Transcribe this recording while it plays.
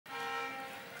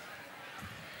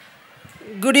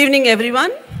Good evening,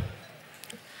 everyone.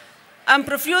 I'm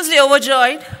profusely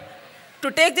overjoyed to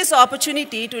take this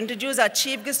opportunity to introduce our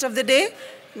chief guest of the day,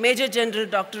 Major General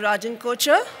Dr. Rajan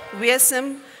Kochar,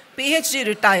 VSM, PhD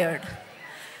retired.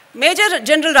 Major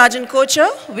General Rajan Kochar,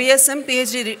 VSM,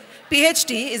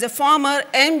 PhD is a former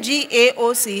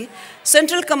MGAOC,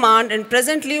 Central Command, and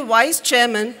presently Vice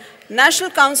Chairman,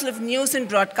 National Council of News and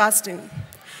Broadcasting.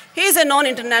 He is a known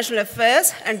international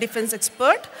affairs and defense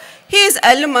expert. He is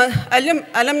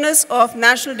alumnus of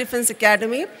National Defense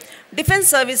Academy, Defense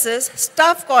Services,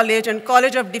 Staff College, and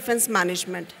College of Defense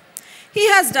Management. He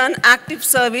has done active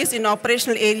service in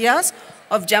operational areas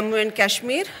of Jammu and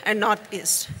Kashmir and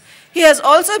Northeast. He has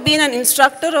also been an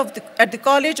instructor at the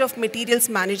College of Materials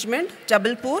Management,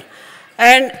 Jabalpur,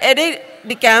 and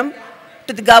aide-de-camp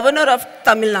to the Governor of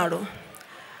Tamil Nadu.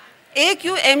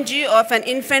 AQMG of an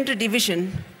infantry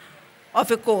division of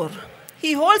a corps.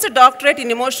 He holds a doctorate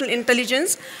in emotional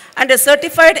intelligence and a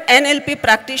certified NLP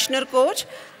practitioner coach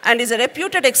and is a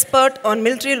reputed expert on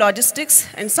military logistics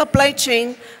and supply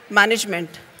chain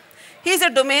management. He is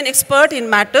a domain expert in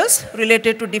matters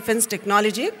related to defense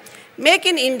technology, Make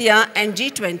in India, and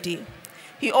G20.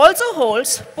 He also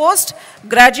holds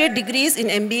postgraduate degrees in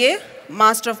MBA,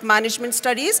 Master of Management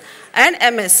Studies, and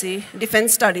MSc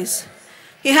Defense Studies.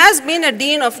 He has been a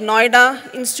Dean of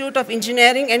Noida Institute of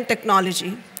Engineering and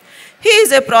Technology. He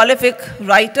is a prolific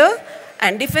writer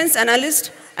and defense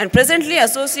analyst and presently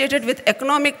associated with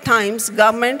Economic Times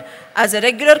Government as a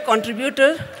regular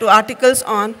contributor to articles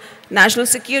on national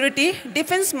security,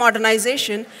 defense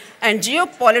modernization, and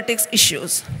geopolitics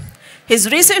issues.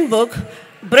 His recent book,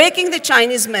 Breaking the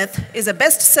Chinese Myth, is a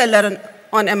bestseller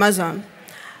on Amazon.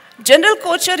 General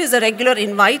Kochar is a regular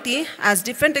invitee as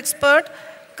defense expert,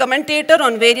 commentator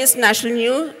on various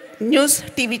national news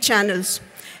TV channels.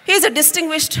 He is a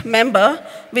distinguished member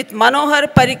with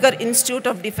Manohar Parrikar Institute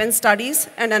of Defense Studies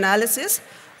and Analysis,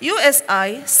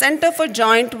 USI, Center for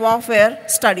Joint Warfare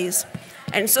Studies,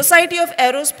 and Society of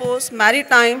Aerospace,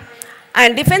 Maritime,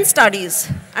 and Defense Studies,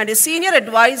 and a senior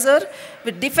advisor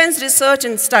with Defense Research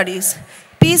and Studies,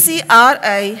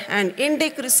 PCRI, and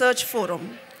INDIC Research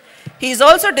Forum. He is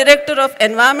also director of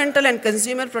Environmental and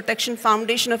Consumer Protection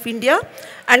Foundation of India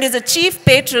and is a chief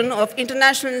patron of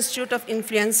International Institute of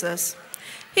Influencers.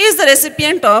 He is the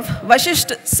recipient of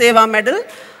Vashisht Seva Medal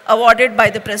awarded by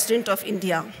the President of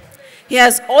India. He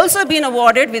has also been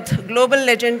awarded with Global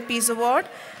Legend Peace Award,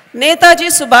 Netaji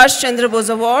Subhash Chandra Bose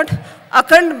Award,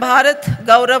 Akhand Bharat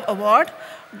Gaurav Award,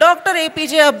 Dr.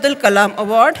 APJ Abdul Kalam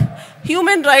Award,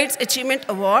 Human Rights Achievement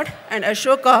Award, and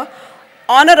Ashoka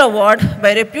Honor Award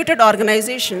by reputed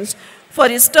organizations for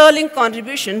his sterling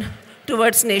contribution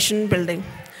towards nation building.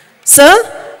 Sir,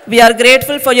 we are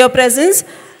grateful for your presence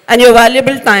and your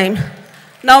valuable time.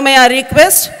 Now may I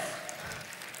request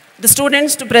the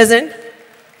students to present,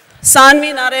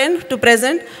 Sanvi Narayan to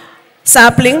present,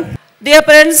 sapling. Dear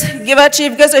parents, give our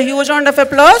chief guest a huge round of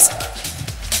applause.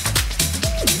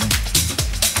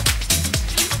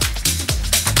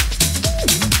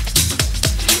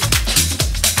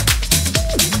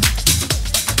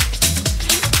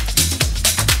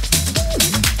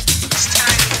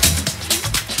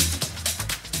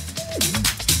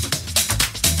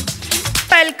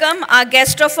 Welcome our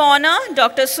guest of honor,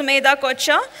 Dr. Sumedha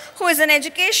Kochar, who is an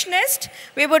educationist.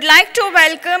 We would like to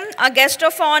welcome our guest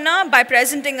of honor by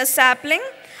presenting a sapling.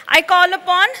 I call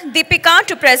upon Deepika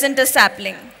to present a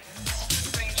sapling.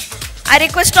 I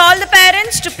request all the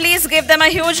parents to please give them a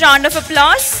huge round of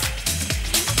applause.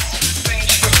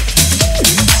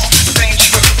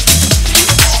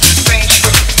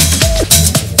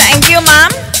 Thank you,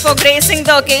 ma'am, for gracing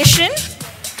the occasion.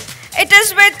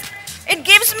 It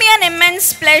gives me an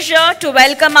immense pleasure to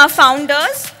welcome our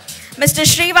founders, Mr.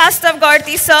 Srivastav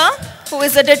Gaurti sir, who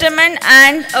is a determined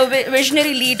and a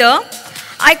visionary leader.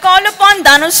 I call upon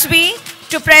Dhanusvi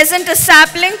to present a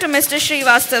sapling to Mr.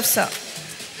 Srivastav sir.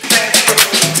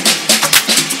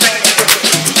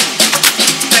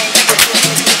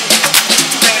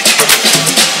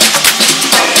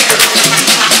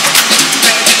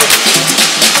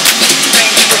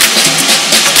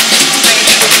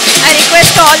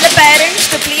 All the parents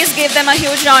to please give them a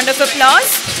huge round of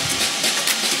applause.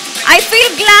 I feel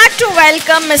glad to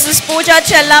welcome Mrs. Pooja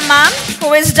Chella ma'am,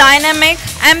 who is dynamic,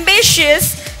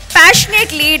 ambitious,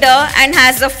 passionate leader and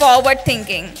has a forward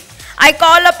thinking. I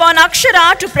call upon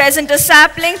Akshara to present a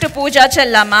sapling to Pooja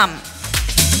Chella ma'am.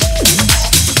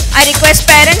 I request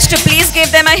parents to please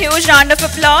give them a huge round of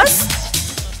applause.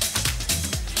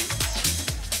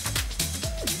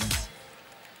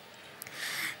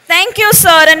 Thank you,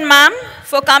 sir and ma'am,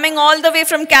 for coming all the way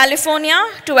from California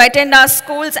to attend our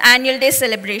school's annual day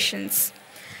celebrations.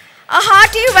 A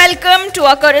hearty welcome to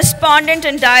our correspondent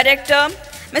and director,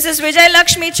 Mrs.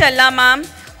 Vijayalakshmi Chella ma'am,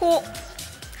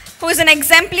 who is an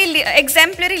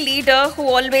exemplary leader who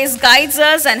always guides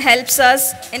us and helps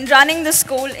us in running the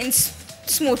school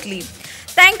smoothly.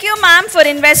 Thank you, ma'am, for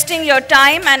investing your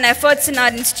time and efforts in our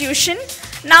institution.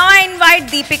 Now I invite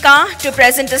Deepika to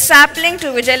present a sapling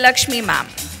to Vijayalakshmi ma'am.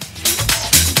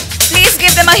 Please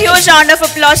give them a huge round of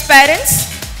applause, parents.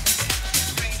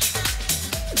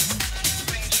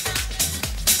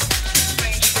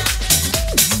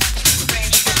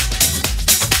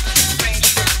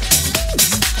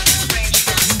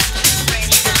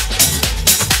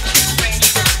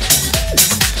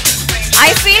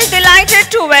 I feel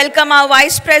delighted to welcome our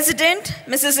Vice President,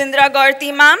 Mrs. Indra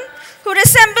Gaurti ma'am, who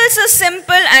resembles a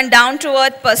simple and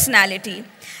down-to-earth personality.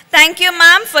 Thank you,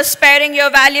 ma'am, for sparing your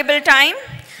valuable time.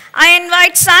 I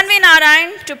invite Sanvi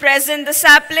Narayan to present the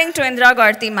sapling to Indra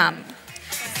Gaurti ma'am.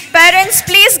 Parents,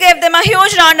 please give them a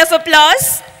huge round of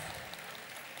applause.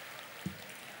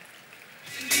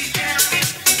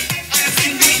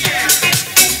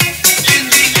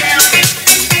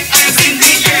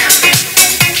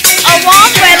 A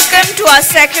warm welcome to our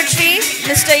Secretary,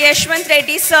 Mr. Yashwant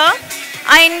Reddy sir.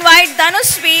 I invite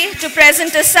Dhanusvi to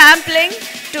present a sapling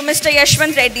to Mr.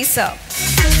 Yashwant Reddy sir.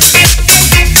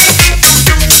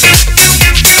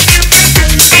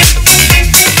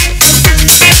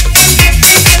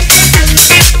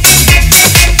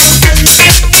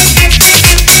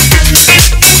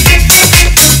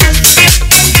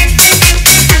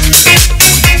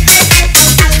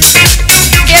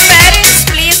 Dear parents,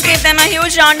 please give them a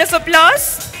huge round of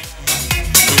applause.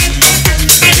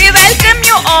 We welcome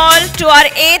you all to our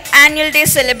 8th Annual Day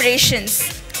celebrations.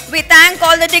 We thank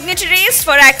all the dignitaries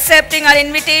for accepting our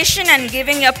invitation and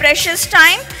giving your precious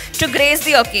time to grace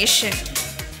the occasion.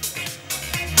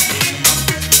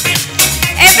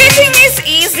 Everything is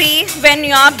easy when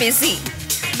you are busy,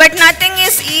 but nothing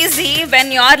is easy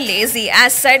when you are lazy,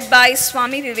 as said by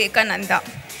Swami Vivekananda.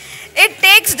 It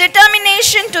takes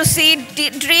determination to see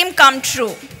dream come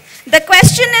true. The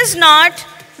question is not,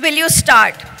 will you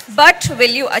start, but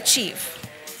will you achieve?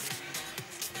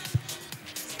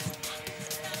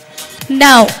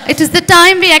 Now, it is the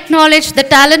time we acknowledge the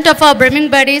talent of our brimming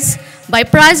buddies by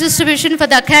prize distribution for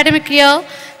the academic year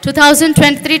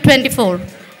 2023-24.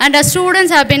 And our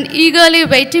students have been eagerly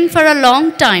waiting for a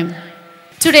long time.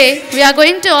 Today, we are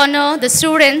going to honor the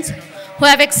students who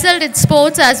have excelled in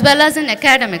sports as well as in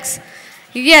academics.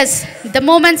 Yes, the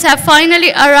moments have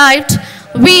finally arrived.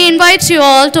 We invite you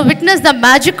all to witness the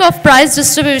magic of prize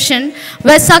distribution,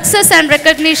 where success and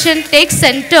recognition take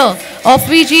center of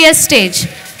VGS stage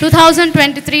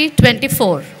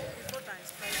 2023-24.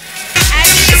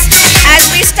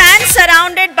 As we stand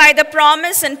surrounded by the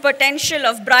promise and potential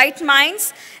of bright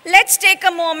minds, let's take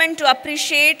a moment to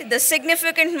appreciate the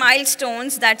significant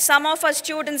milestones that some of our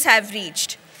students have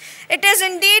reached. It is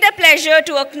indeed a pleasure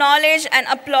to acknowledge and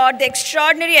applaud the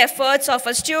extraordinary efforts of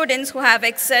our students who have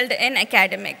excelled in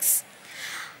academics.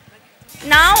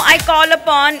 Now I call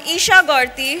upon Isha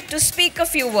Gaurti to speak a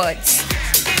few words.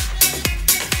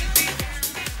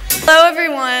 Hello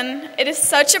everyone, it is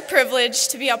such a privilege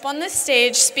to be up on this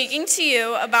stage speaking to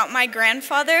you about my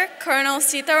grandfather, Colonel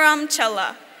Sitaram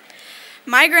Chella.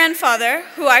 My grandfather,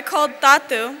 who I called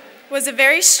Tatu, was a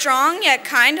very strong yet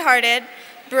kind-hearted,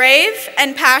 brave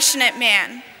and passionate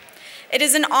man. It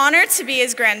is an honor to be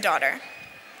his granddaughter.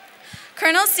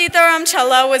 Colonel Sitaram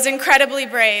Chella was incredibly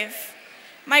brave.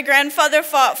 My grandfather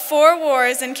fought 4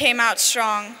 wars and came out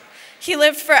strong. He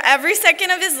lived for every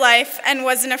second of his life and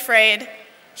wasn't afraid.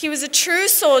 He was a true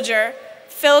soldier,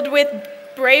 filled with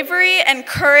bravery and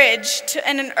courage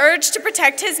and an urge to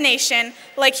protect his nation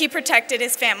like he protected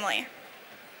his family.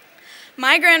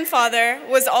 My grandfather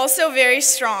was also very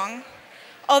strong.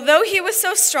 Although he was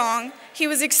so strong, he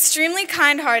was extremely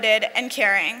kind-hearted and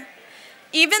caring.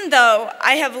 Even though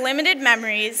I have limited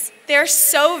memories, they are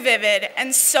so vivid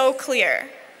and so clear.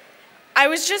 I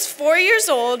was just 4 years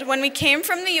old when we came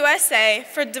from the USA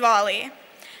for Diwali,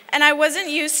 and I wasn't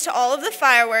used to all of the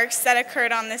fireworks that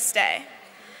occurred on this day.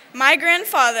 My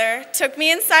grandfather took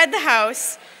me inside the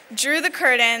house, drew the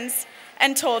curtains,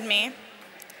 and told me,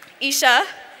 "Isha,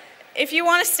 if you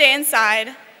want to stay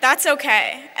inside, that's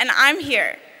okay, and I'm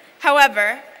here.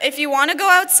 However, if you want to go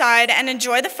outside and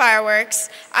enjoy the fireworks,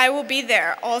 I will be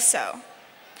there also.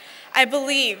 I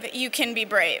believe you can be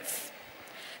brave."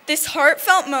 This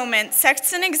heartfelt moment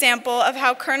sets an example of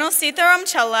how Colonel Sitaram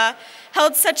Chella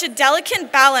held such a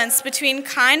delicate balance between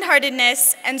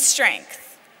kind-heartedness and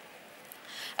strength.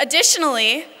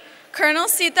 Additionally, Colonel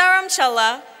Sitaram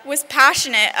Chella was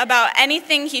passionate about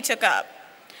anything he took up.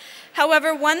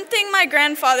 However, one thing my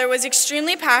grandfather was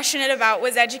extremely passionate about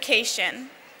was education.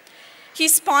 He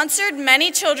sponsored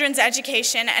many children's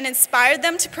education and inspired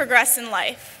them to progress in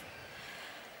life.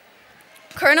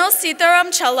 Colonel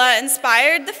Sitaram Chella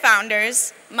inspired the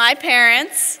founders, my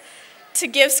parents, to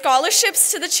give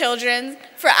scholarships to the children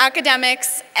for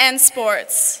academics and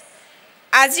sports.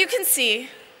 As you can see,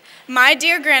 my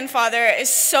dear grandfather is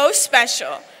so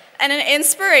special and an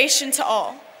inspiration to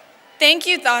all. Thank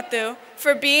you, Tatu,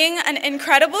 for being an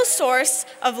incredible source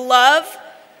of love,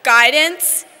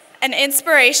 guidance, and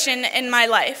inspiration in my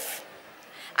life.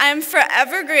 I am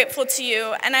forever grateful to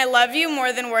you, and I love you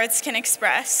more than words can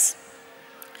express.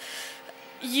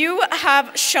 You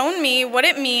have shown me what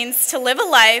it means to live a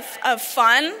life of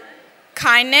fun,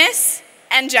 kindness,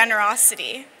 and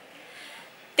generosity.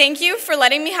 Thank you for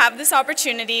letting me have this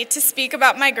opportunity to speak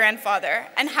about my grandfather,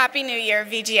 and Happy New Year,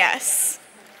 VGS.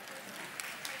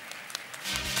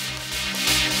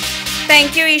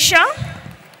 Thank you, Isha.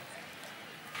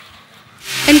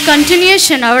 In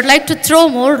continuation, I would like to throw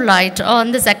more light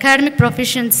on this Academic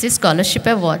Proficiency Scholarship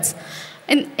Awards.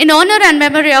 In honor and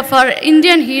memory of our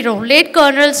Indian hero, late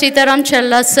Colonel Sitaram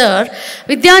Chella Sir,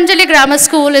 Vidyanjali Grammar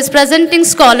School is presenting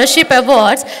scholarship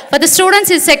awards for the students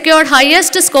who secured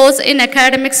highest scores in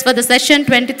academics for the session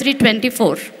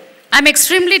 23-24. I'm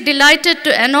extremely delighted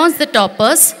to announce the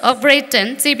toppers of grade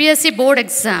 10 CBSE board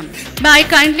exam. May I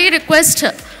kindly request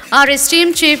our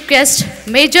esteemed chief guest,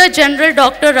 Major General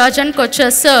Dr. Rajan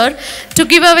Kochar Sir, to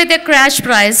give away the crash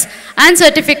prize and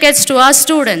certificates to our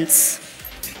students.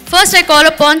 First, I call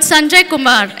upon Sanjay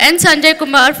Kumar, N. Sanjay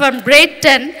Kumar from grade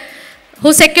 10,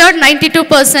 who secured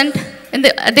 92% in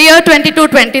the year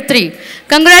 22-23.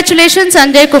 Congratulations,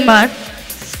 Sanjay Kumar.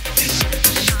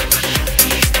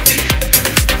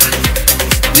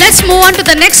 Let's move on to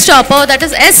the next topper, that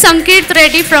is S. Sankeet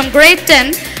Reddy from grade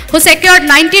 10, who secured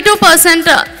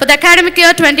 92% for the academic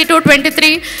year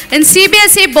 22-23 in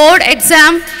CBSE board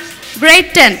exam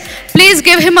grade 10. Please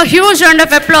give him a huge round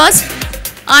of applause.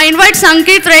 I invite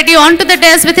Sankeet Reddy onto the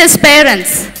desk with his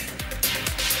parents.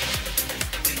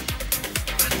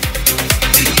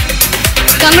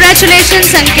 Congratulations,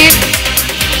 Sankeet.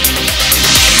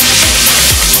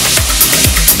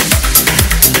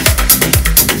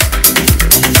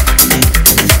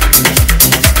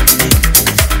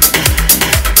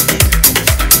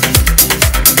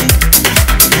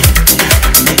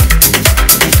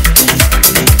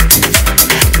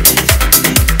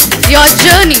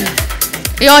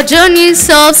 Your journey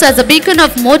serves as a beacon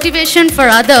of motivation for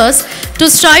others to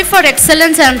strive for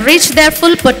excellence and reach their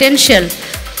full potential.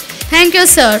 Thank you,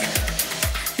 sir.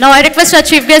 Now I request our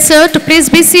chief guest, sir, to please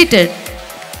be seated.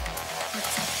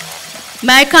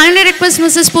 May I kindly request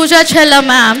Mrs. Pooja Chella,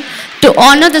 ma'am, to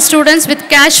honor the students with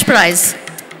cash prize.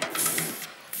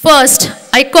 First,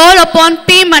 I call upon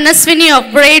P. Manaswini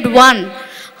of grade 1,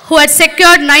 who had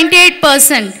secured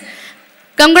 98%.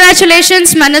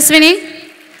 Congratulations, Manaswini.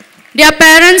 Dear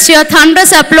parents, your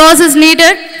thunderous applause is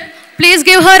needed. Please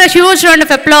give her a huge round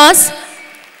of applause.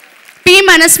 P.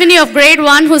 Manaswini of grade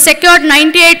 1, who secured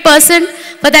 98%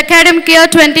 for the academic year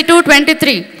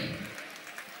 22-23.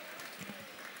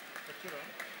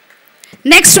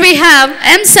 Next we have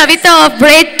M. Savita of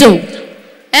grade 2.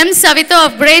 M. Savita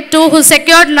of grade 2, who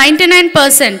secured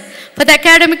 99% for the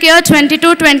academic year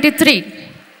 22-23.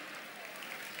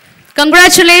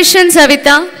 Congratulations,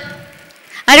 Savita.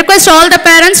 I request all the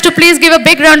parents to please give a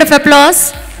big round of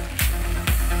applause.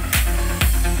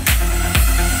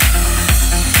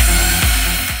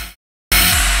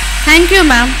 Thank you,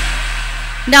 ma'am.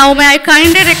 Now, may I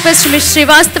kindly request Ms.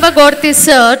 Srivastava Gorti,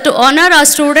 sir, to honor our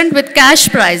student with cash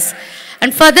prize.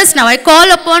 And for this, now I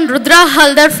call upon Rudra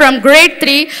Haldar from grade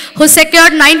 3, who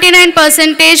secured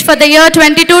 99% for the year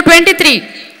 22-23.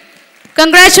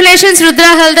 Congratulations, Rudra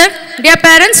Haldar. Dear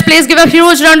parents, please give a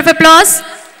huge round of applause.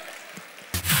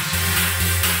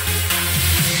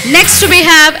 Next we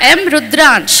have M.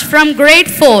 Rudransh from grade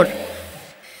 4,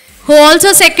 who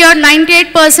also secured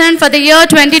 98% for the year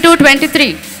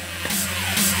 22-23.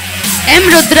 M.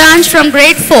 Rudransh from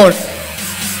grade 4.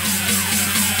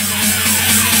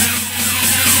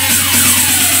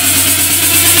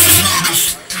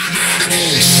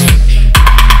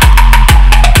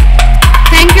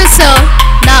 Thank you, sir.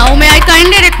 Now, may I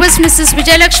kindly request Mrs.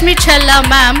 Vijayalakshmi Chella,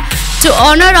 ma'am, to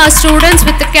honor our students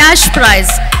with the cash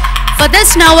prize. For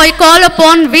this, now I call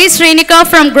upon V. Srinika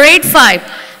from grade 5,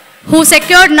 who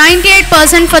secured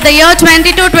 98% for the year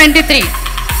 22-23.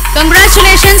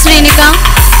 Congratulations, Srinika.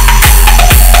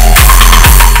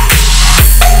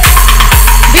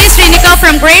 V. Srinika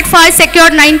from grade 5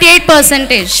 secured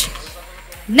 98%.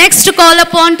 Next to call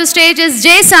upon to stage is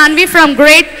J. Sanvi from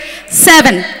grade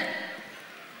 7.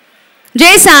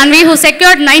 J. Sanvi, who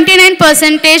secured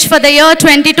 99% for the year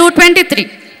 22-23.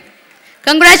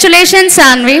 Congratulations,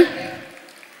 Sanvi.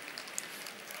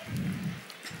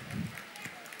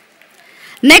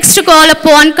 Next to call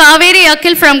upon Kaveri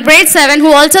Akil from grade 7,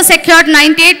 who also secured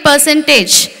 98%.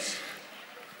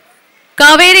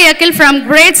 Kaveri Akil from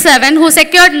grade 7, who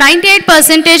secured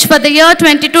 98% for the year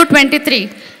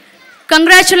 22-23.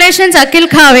 Congratulations, Akil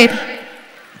Kaveri.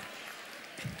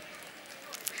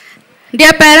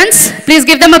 Dear parents, please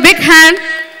give them a big hand.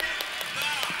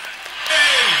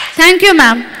 Thank you,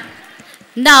 ma'am.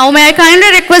 Now, may I kindly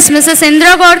request Mrs.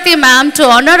 Indra Gaurti, ma'am, to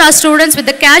honor our students with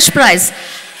the cash prize.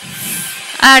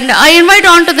 And I invite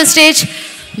on to the stage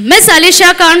Miss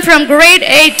Alisha Khan from grade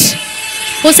 8,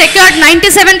 who secured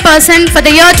 97% for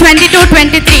the year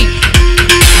 22-23.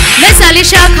 Miss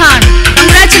Alisha Khan.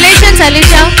 Congratulations,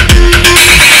 Alisha.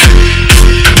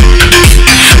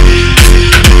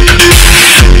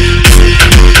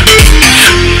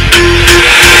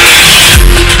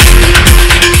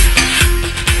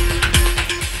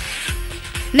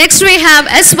 Next we have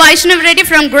S. Vaishnav Reddy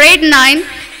from grade 9,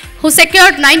 who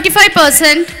secured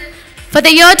 95% for the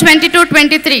year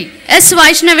 22-23. S.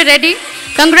 Vaishnav Reddy.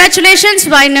 Congratulations,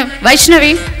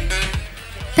 Vaishnavi.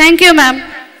 Thank you, ma'am.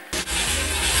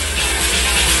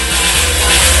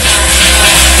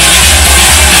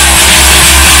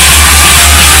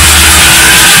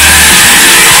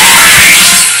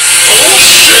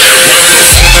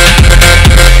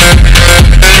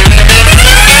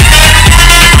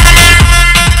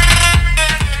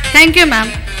 Thank you, ma'am.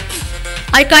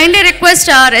 I kindly request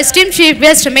our esteemed Chief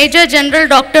Guest, Major General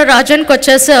Dr. Rajan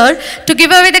Kochar sir, to give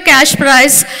away the cash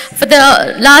prize for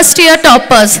the last year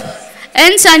toppers.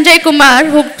 N. Sanjay Kumar,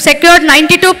 who secured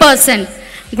 92%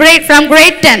 from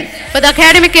grade 10 for the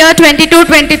academic year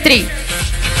 22-23.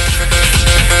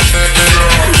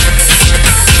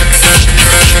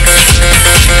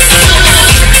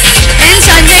 N.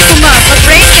 Sanjay Kumar for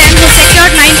grade 10, who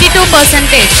secured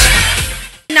 92%.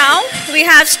 Now we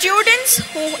have students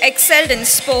who excelled in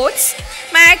sports.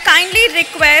 May I kindly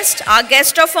request our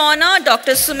guest of honor,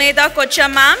 Dr. Sumedha Kocha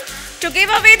ma'am, to give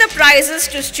away the prizes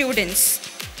to students.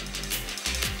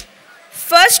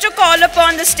 First to call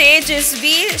upon the stage is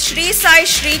V. Shri Sai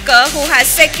Shrikar, who has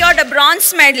secured a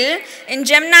bronze medal in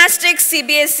gymnastics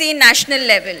CBSE national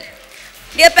level.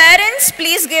 Dear parents,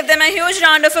 please give them a huge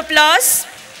round of applause.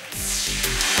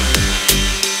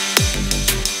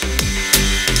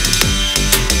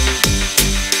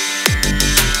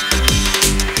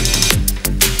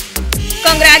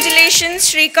 Congratulations,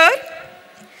 Shrikar.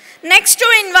 Next to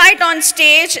invite on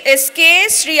stage is K.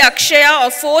 Sri Akshaya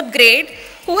of 4th grade,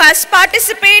 who has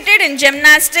participated in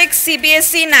gymnastics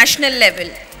CBSE national level.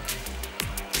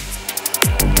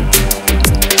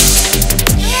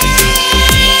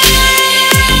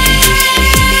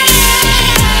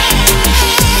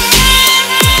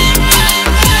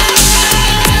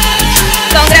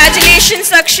 Congratulations,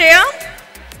 Akshaya.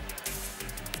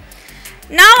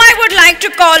 Now I would like to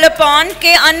call upon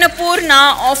K.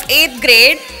 Annapurna of 8th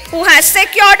grade, who has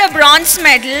secured a bronze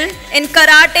medal in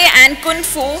Karate and Kung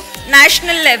Fu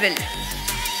national level.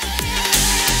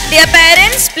 Dear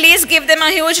parents, please give them a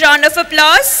huge round of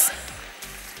applause.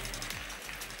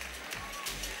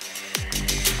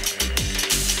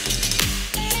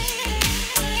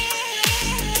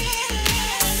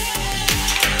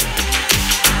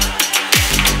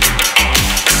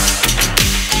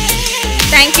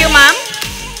 Thank you, ma'am.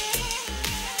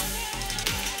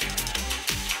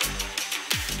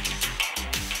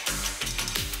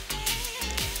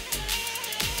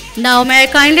 Now, may I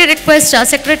kindly request our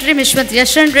Secretary Mishwant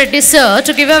Yashwant Reddy sir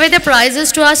to give away the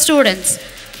prizes to our students.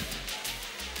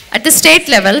 At the state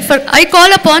level, I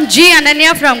call upon G.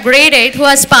 Ananya from grade 8, who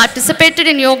has participated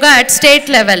in yoga at state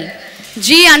level.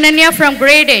 G. Ananya from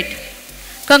grade 8.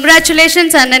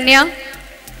 Congratulations, Ananya.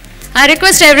 I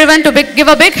request everyone to give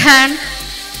a big hand.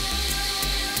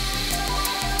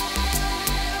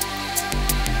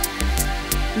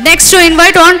 Next to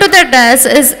invite onto the dais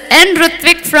is N.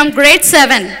 Rutvik from grade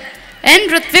 7. N.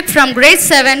 Rutvik from grade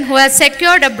 7, who has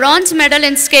secured a bronze medal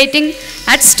in skating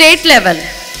at state level.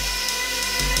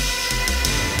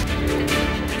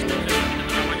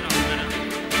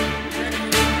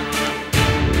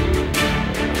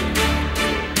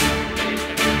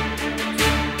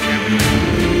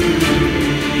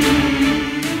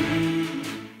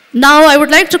 Now I would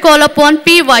like to call upon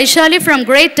P. Vaishali from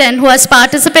grade 10, who has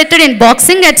participated in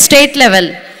boxing at state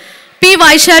level. P.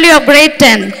 Vaishali of grade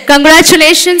 10.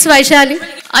 Congratulations, Vaishali.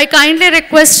 I kindly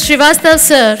request Srivastav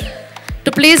sir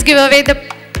to please give away the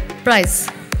prize.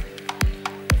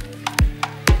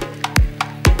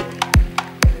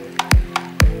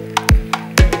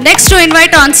 Next to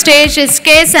invite on stage is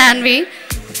K. Sanvi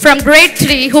from grade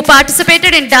 3 who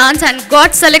participated in dance and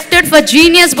got selected for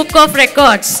Genius Book of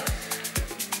Records.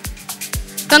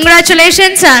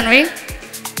 Congratulations, Sanvi.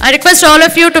 I request all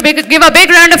of you to give a big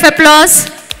round of applause.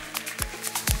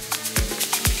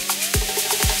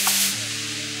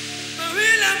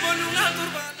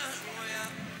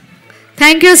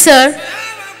 Thank you, sir.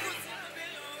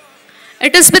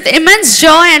 It is with immense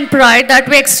joy and pride that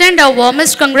we extend our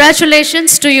warmest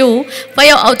congratulations to you for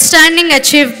your outstanding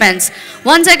achievements.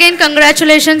 Once again,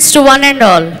 congratulations to one and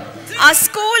all. Our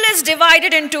school is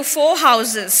divided into 4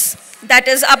 houses. That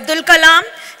is Abdul Kalam,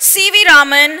 C.V.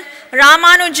 Raman,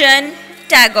 Ramanujan,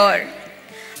 Tagore.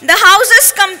 The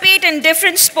houses compete in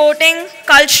different sporting,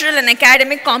 cultural and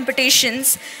academic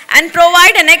competitions and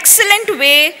provide an excellent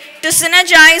way to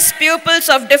synergize pupils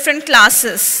of different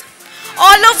classes,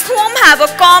 all of whom have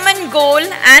a common goal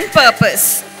and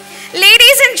purpose.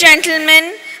 Ladies and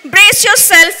gentlemen, brace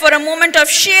yourself for a moment of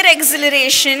sheer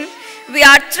exhilaration. We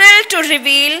are thrilled to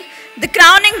reveal the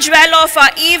crowning jewel of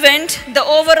our event, the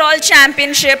overall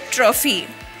championship trophy.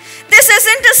 This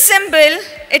isn't a symbol,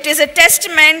 it is a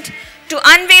testament to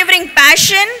unwavering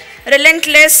passion,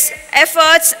 relentless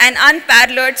efforts and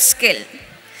unparalleled skill.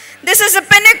 This is a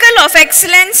pinnacle of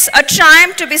excellence, a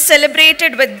triumph to be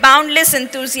celebrated with boundless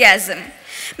enthusiasm.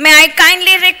 May I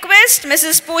kindly request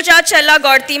Mrs. Pooja Chella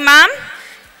Gorti ma'am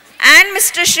and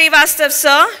Mr. Srivastav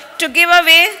sir to give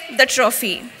away the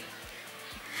trophy.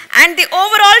 And the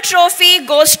overall trophy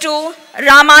goes to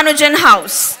Ramanujan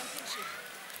House.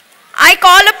 I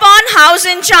call upon House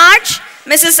in charge,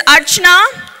 Mrs. Archana,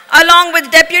 along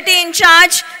with Deputy in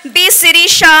charge, B.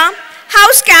 Sirisha,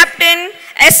 House Captain,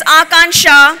 S.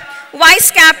 Akansha,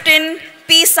 Vice Captain,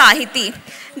 P. Sahiti.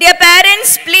 Dear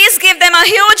parents, please give them a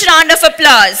huge round of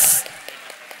applause.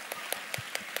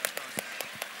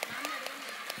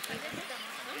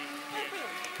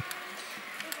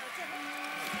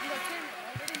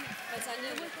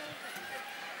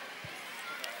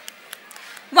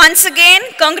 Once again,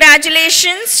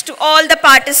 congratulations to all the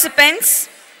participants.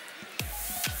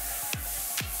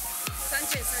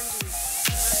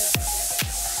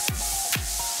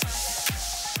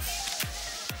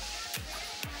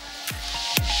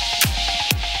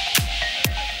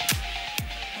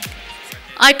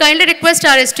 I kindly request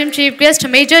our esteemed Chief Guest,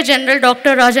 Major General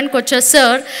Dr. Rajan Kochar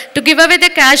Sir, to give away the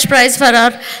cash prize for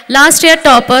our last year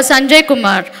topper, Sanjay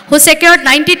Kumar, who secured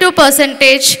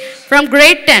 92% from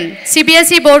grade 10,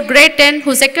 CBSE board grade 10,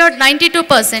 who secured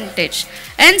 92%.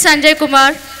 And Sanjay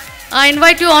Kumar, I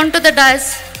invite you on to the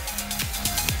dais.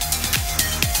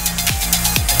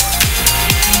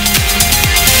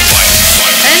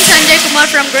 Sanjay Kumar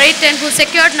from grade 10 who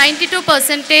secured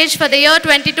 92% for the year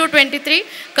 22-23.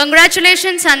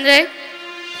 Congratulations, Sanjay.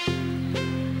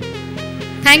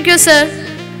 Thank you, sir.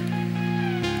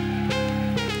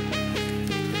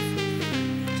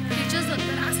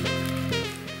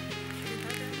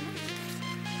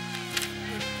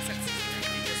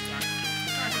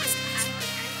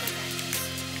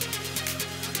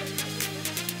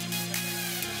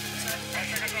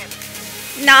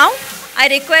 Now, I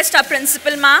request our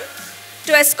principal ma'am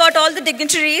to escort all the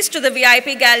dignitaries to the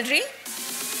VIP gallery.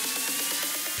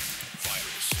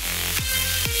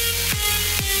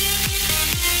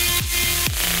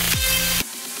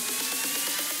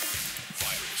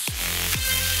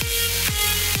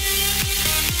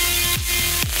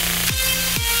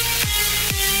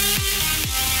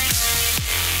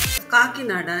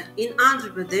 Kakinada in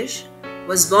Andhra Pradesh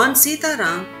was born Sita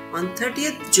Ram on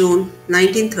 30th June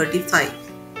 1935.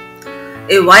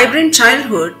 A vibrant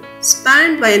childhood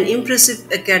spanned by an impressive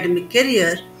academic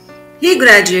career, he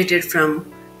graduated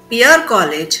from PR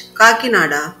College,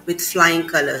 Kakinada with flying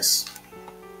colors.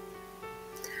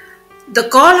 The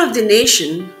call of the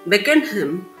nation beckoned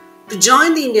him to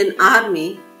join the Indian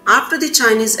Army after the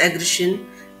Chinese aggression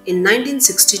in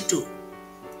 1962.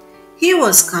 He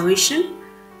was commissioned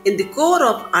in the Corps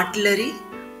of Artillery,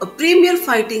 a premier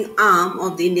fighting arm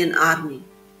of the Indian Army.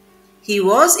 He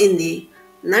was in the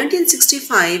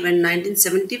 1965 and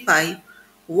 1975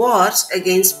 wars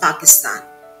against Pakistan.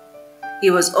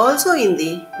 He was also in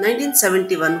the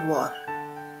 1971 war.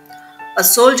 A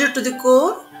soldier to the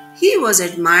core, he was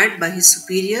admired by his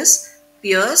superiors,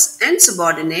 peers and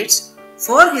subordinates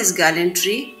for his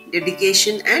gallantry,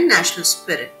 dedication and national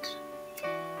spirit.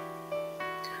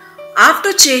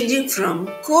 After changing from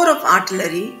Corps of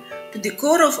Artillery to the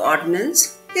Corps of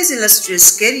Ordnance, his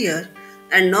illustrious career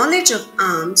and knowledge of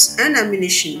arms and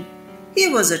ammunition, he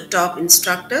was a top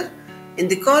instructor in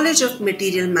the College of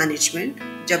Material Management,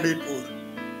 Jabalpur.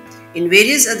 In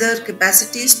various other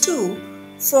capacities too,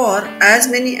 for as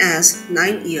many as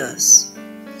 9 years.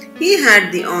 He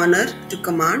had the honor to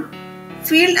command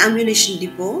Field Ammunition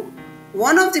Depot,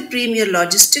 one of the premier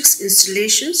logistics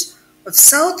installations of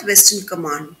Southwestern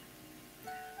Command.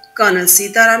 Colonel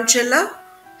Sitaram Chella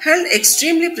held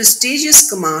extremely prestigious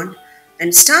command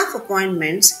and staff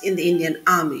appointments in the Indian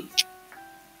Army.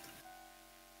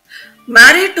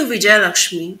 Married to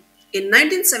Vijayalakshmi in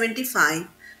 1975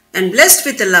 and blessed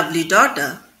with a lovely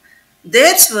daughter,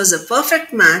 theirs was a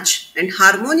perfect match and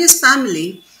harmonious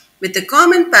family with a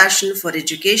common passion for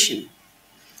education.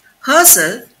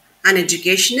 Herself an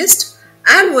educationist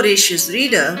and voracious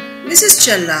reader, Mrs.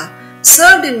 Chella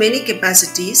served in many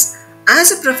capacities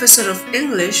as a professor of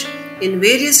English in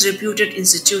various reputed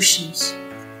institutions.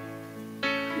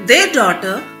 Their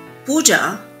daughter,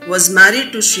 Pooja, was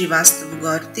married to Srivastav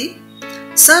Gaurti,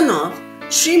 son of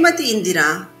Srimati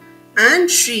Indira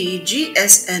and Sri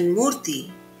G.S.N.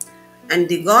 Murthy, and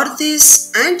the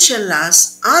Gaurtis and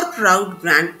Chellas are proud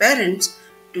grandparents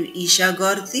to Isha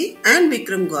Gaurti and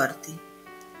Vikram Gaurti.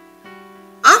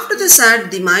 After the sad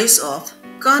demise of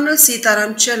Colonel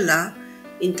Sitaram Chella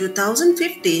in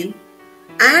 2015,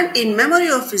 and in memory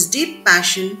of his deep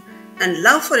passion and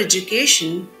love for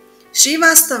education,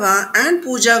 Srivastava and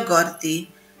Pooja Gaurti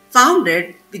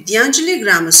founded Vidyanjali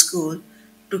Grammar School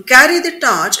to carry the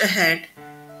torch ahead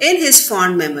in his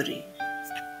fond memory.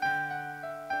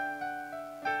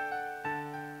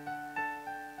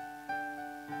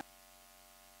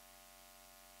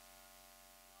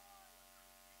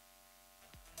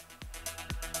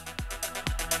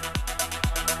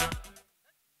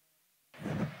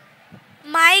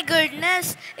 My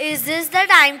goodness, is this the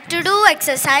time to do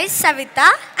exercise, Savita?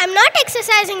 I'm not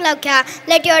exercising, Laukya.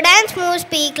 Let your dance moves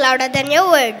speak louder than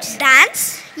your words.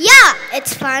 Dance? Yeah,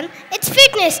 it's fun. It's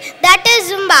fitness. That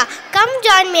is Zumba. Come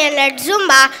join me and let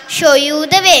Zumba show you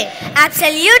the way.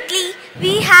 Absolutely.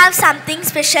 We have something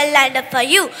special lined up for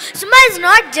you. Zumba is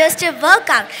not just a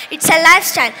workout, it's a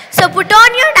lifestyle. So put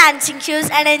on your dancing shoes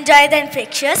and enjoy the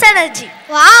infectious energy.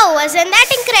 Wow, wasn't that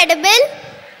incredible?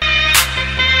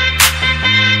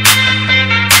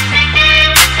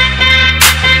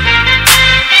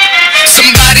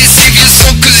 Somebody save your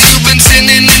soul, cause you've been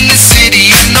sinning in the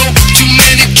city. I know too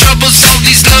many troubles, all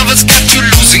these lovers got you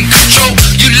losing control.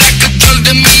 You like a drug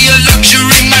to me, a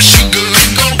luxury, my sugar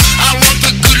and gold. I want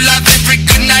the good life every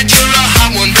good night, you're a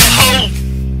hot one to hold.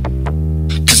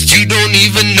 Cause you don't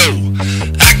even know,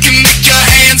 I can make your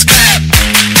hands clap.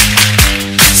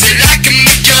 Said I can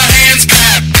make your hands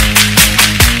clap.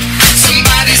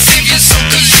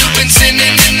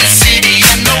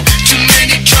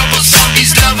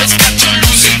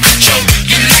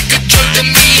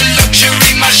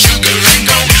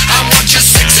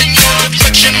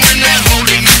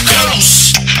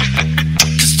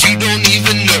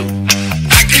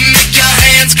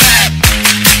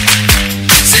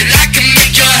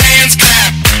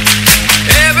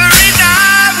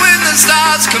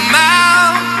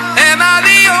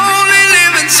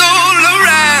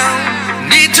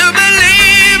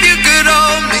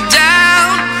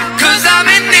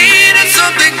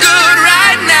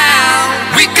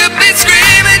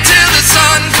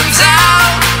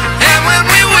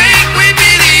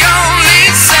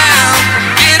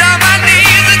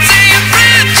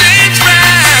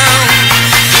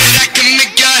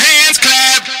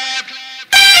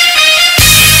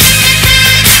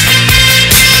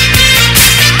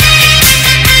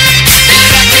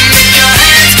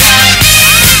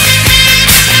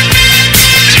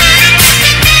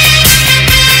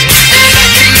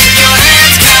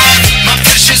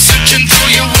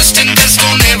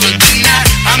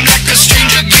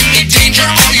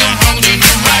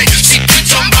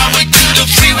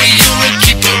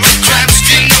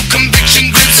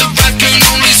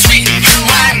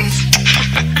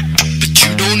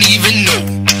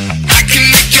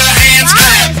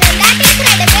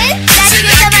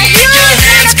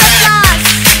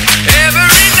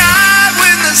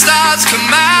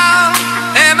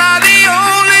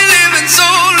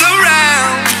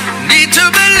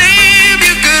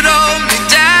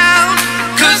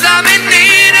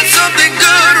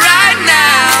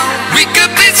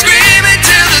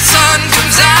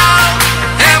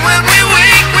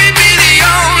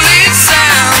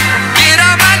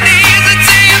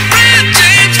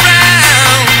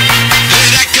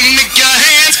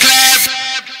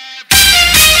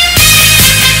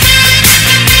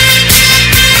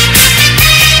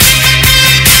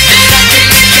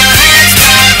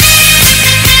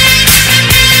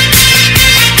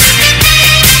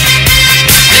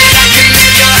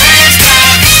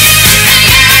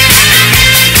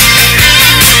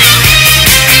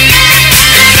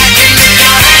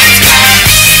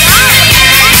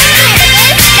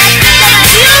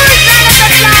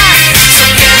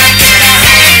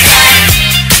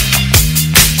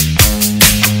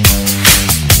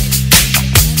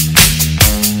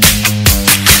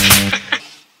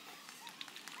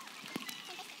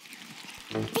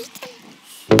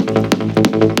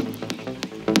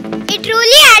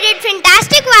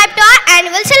 fantastic vibe to our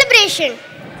annual celebration.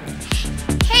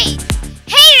 Hey,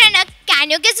 Rana, can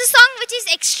you guess a song which is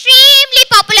extremely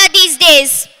popular these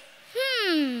days?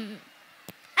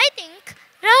 I think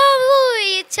Ravu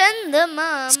Chandama.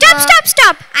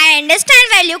 Stop. I understand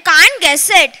well you can't guess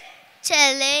it.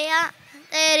 Chaleya,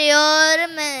 teri aur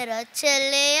mera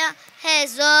chaleya, hai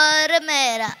zor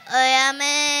mera, oya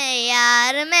mein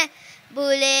yaar mein,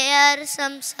 bhule yaar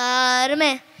samsar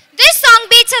mein. This song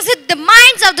beats us with the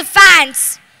minds of the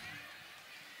fans.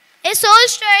 A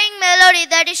soul-stirring melody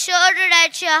that is sure to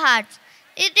touch your heart.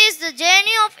 It is the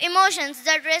journey of emotions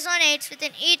that resonates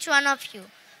within each one of you.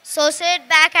 So sit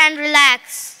back and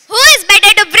relax. Who is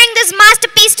better to bring this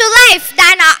masterpiece to life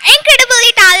than our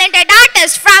incredibly talented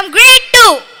artist from grade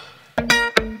 2?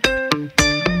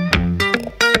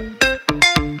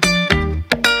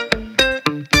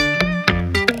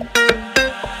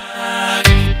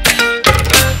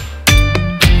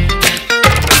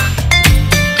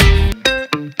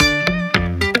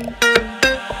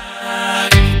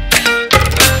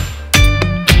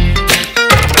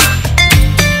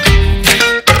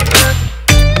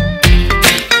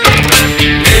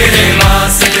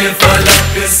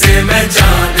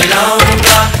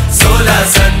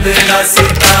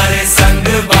 सितारे संग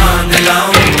बांध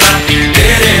लाऊंगा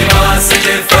तेरे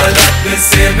वास्ते फलक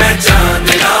से मैं चांद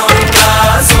लाऊंगा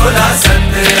 16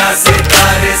 17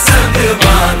 सितारे संग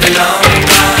बांध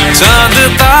लाऊंगा चांद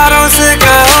तारों से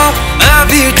कहो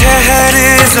अभी ठहरे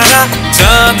जरा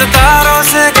चांद तारों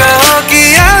से कहो कि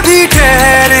अभी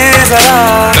ठहरे जरा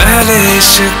पहले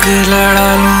इश्क लड़ा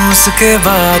लूं उसके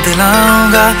बाद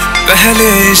लाऊंगा पहले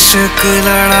इश्क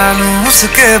लड़ा लूं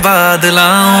उसके बाद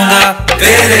लाऊंगा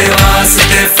तेरे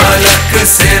वास्ते फलक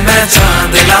से मैं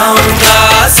चांद लाऊंगा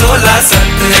 16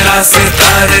 17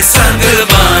 सितारे संग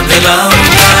बांध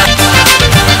लाऊंगा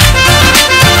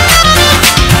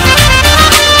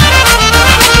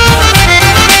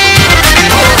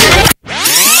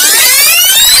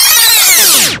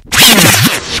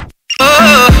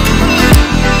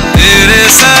तेरे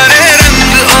सारे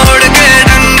रंग ओढ़ के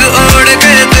ढंग ओढ़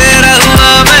के तेरा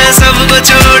हुआ मैं सबको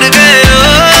छोड़ के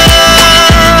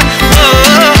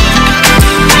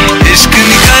इश्क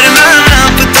नहीं करना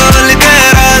नाप तोल के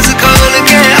राज खोल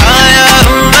के आया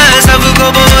हूँ मैं सबको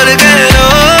बोल के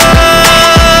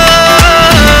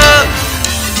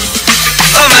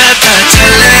मैं तो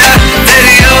चलिया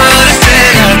तेरी ओर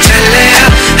तेरा चलिया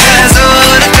है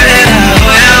जोर तेरा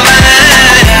होया मैं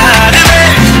यार में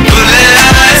भूले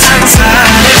आए संसार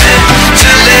में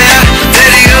चलिया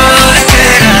तेरी ओर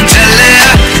तेरा चलिया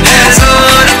है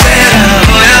जोर तेरा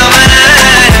होया मैं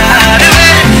यार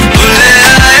में भूले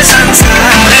आए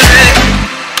संसार में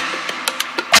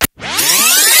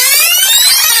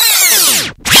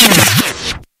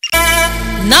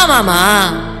ना मामा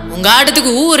உங்க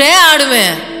ஆட்டத்துக்கு ஊரே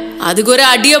ஆடுவேன் அதுக்கு ஒரு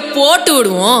அடிய போட்டு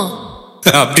விடுவோம்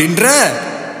அப்படின்ற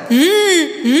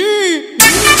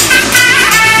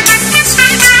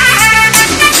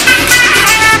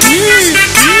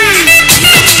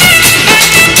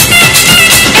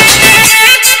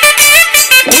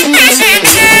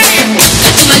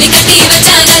மணி கட்டி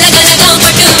வச்சா கலகலகா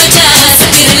பட்டு வச்சா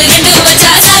சக்கிரல ரெண்டு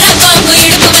வச்சா சாரா பாம்பு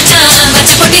இடுப்பு வச்சா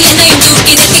வச்ச பொட்டி என்னையும்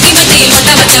தூக்கி நெத்திக்கு மெட்டி மொத்த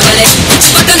வச்சவளே உச்சி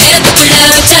பொட்டு நேரத்துக்குள்ள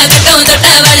வச்சா கட்டம்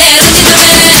தொட்டவளே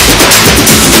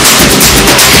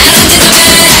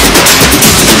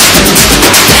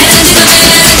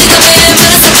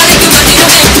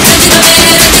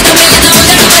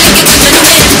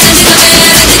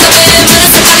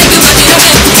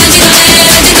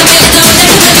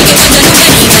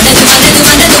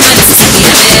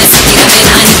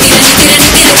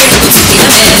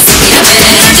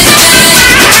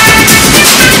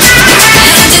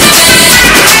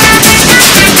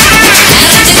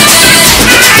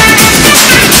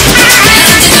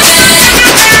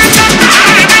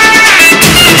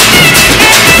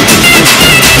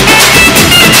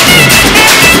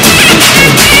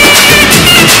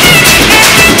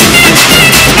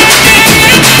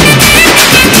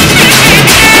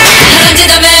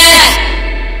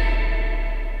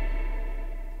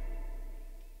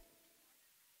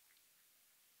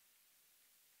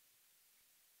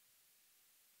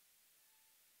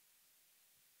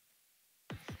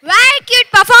Very cute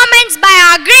performance by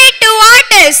our grade 2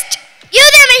 artist. Give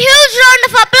them a huge round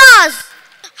of applause.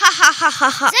 Ha ha ha ha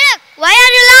ha. Zinuk, why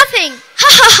are you laughing?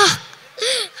 Ha ha ha.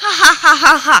 Ha ha ha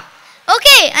ha ha.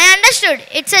 Okay, I understood.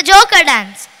 It's a joker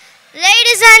dance.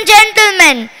 Ladies and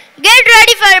gentlemen, get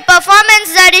ready for a performance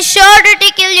that is sure to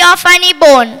tickle your funny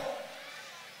bone.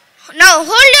 Now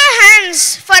hold your hands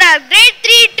for our grade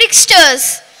 3 tricksters.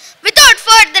 Without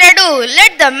further ado,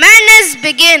 let the madness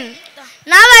begin.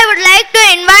 Now I would like to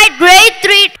invite grade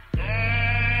 3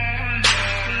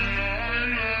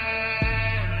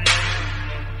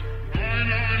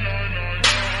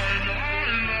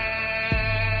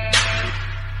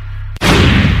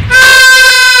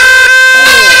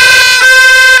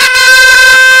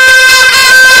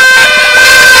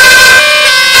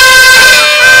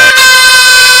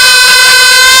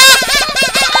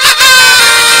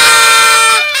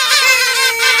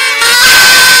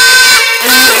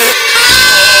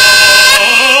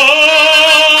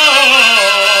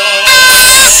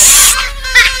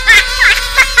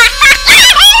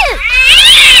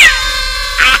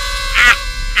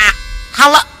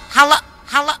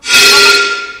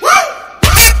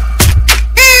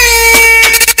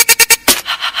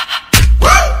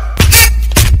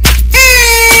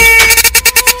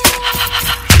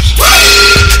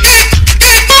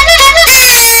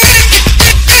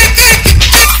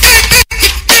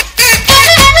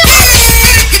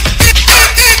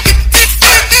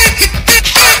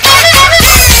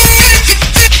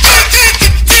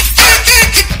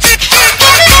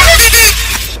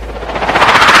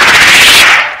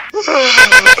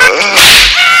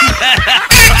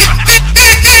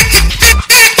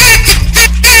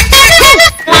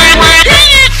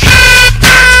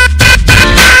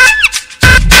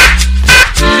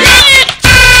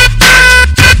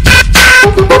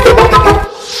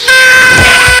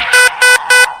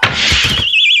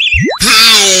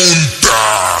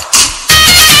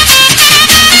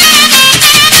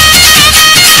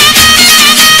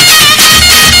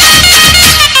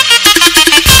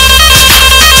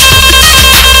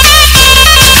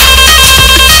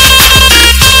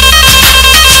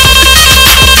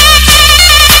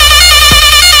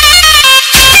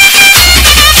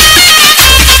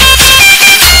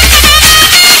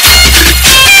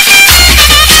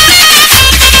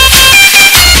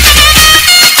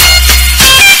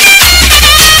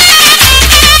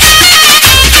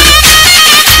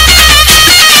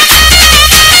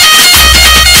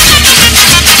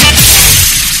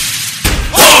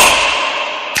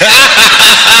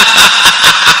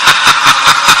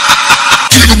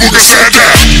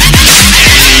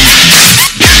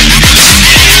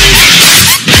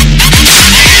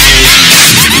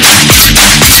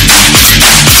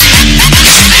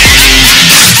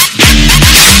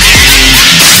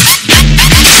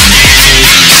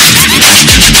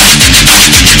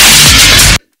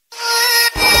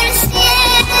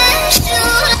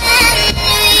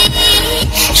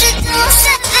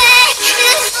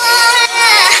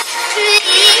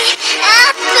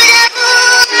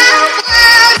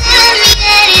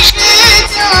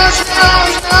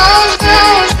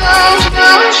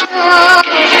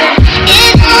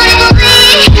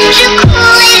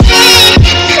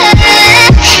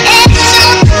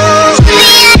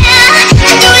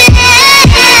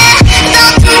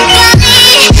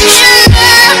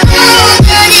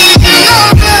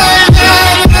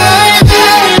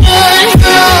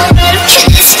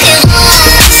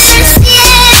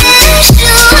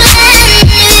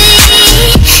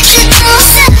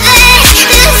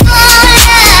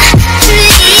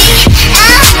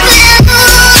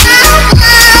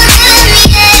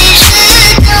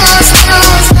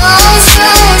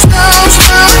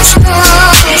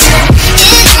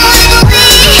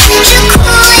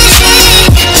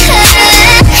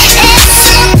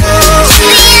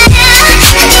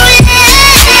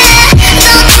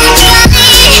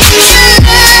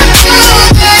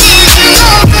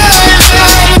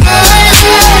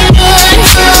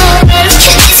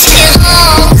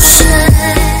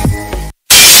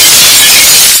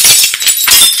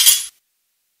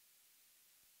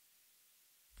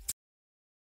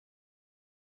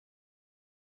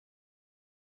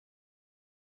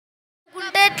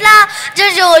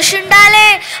 జోష్ ఉండాలి.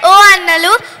 ఓ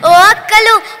అన్నలు, ఓ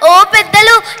అక్కలు, ఓ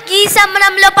పెద్దలు, ఈ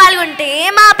సంబరంలో పాల్గొంటే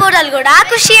మా పోరలు కూడా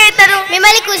ఖుషి అవుతారు.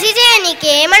 మిమ్మల్ని ఖుషి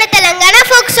చేయనీకే మన తెలంగాణ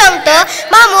ఫోక్ సాంగ్ తో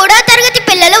మా 3వ తరగతి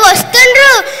పిల్లలు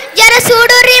వస్తుండ్రు. జర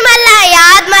చూడుర్రి మళ్ళా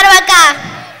యాద్ మరవక.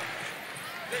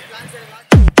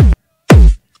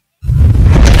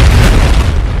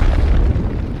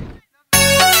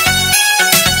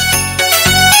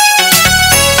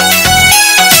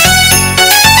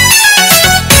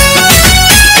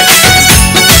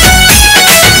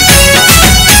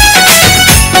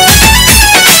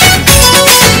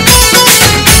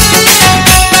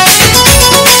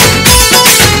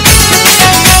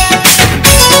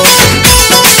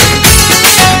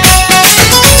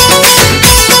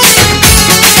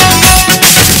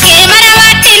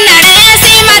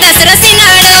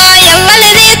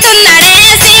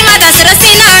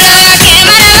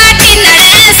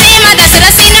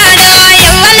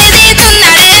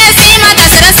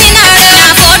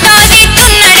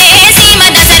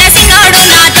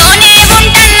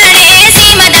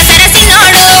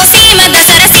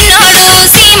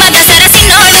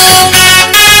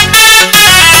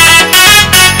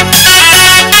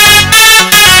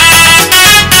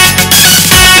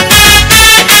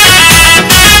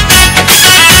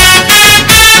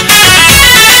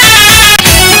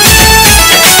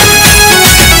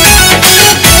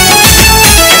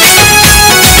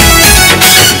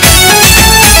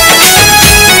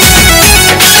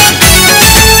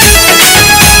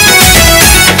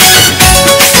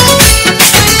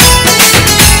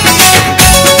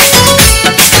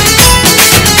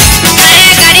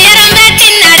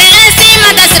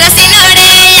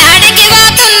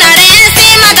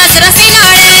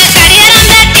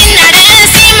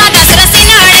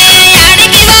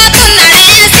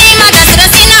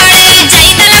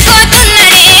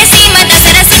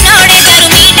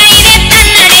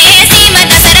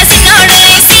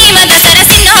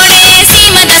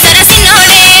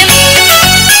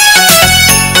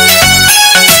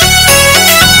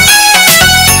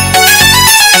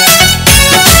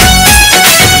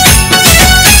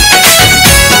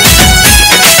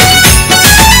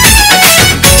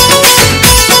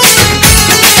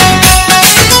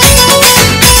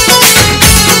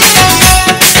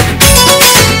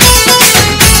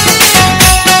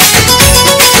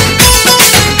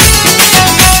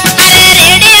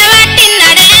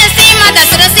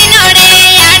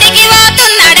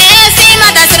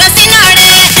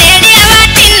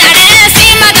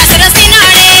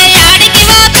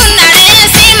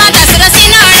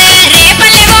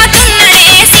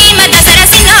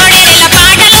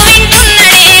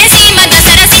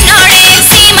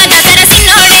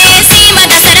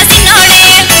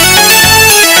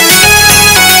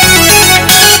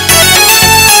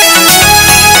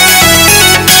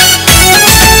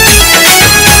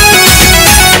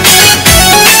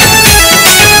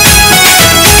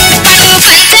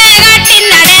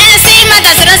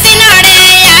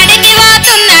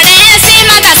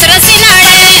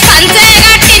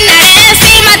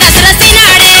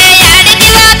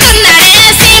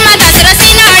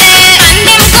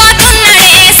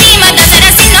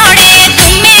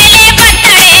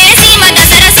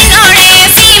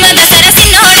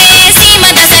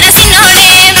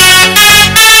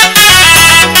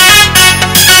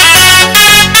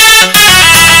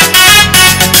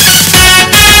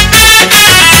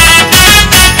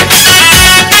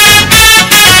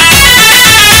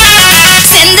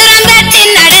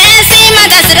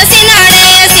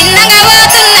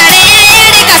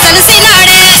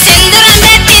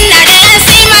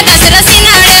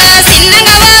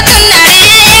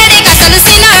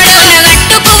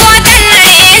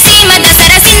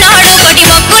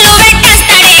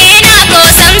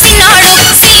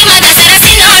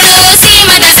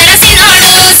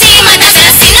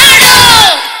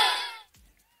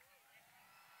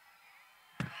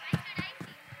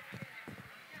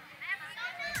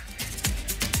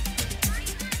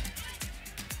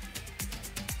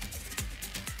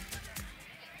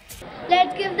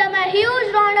 Let's give them a huge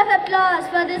round of applause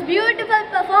for this beautiful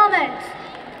performance.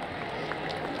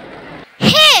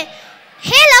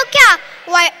 Hey Laukya,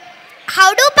 how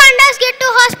do pandas get to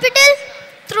hospital?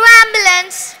 Through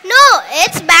ambulance. No,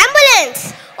 it's bambulance.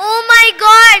 Oh my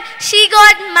god, she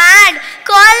got mad.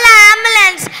 Call the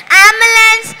ambulance.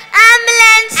 Ambulance,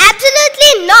 ambulance.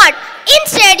 Absolutely not.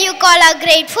 Instead, you call our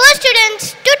grade 4 students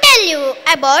to tell you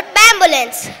about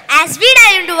bambulance. As we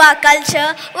dive into our culture,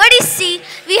 what do you see?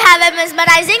 We have a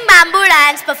mesmerizing bamboo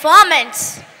dance performance.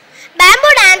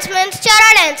 Bamboo dance means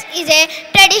Chara dance is a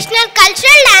traditional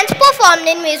cultural dance performed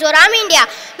in Mizoram, India.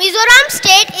 Mizoram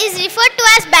state is referred to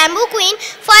as Bamboo Queen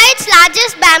for its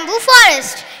largest bamboo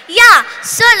forest. Yeah,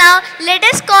 so now let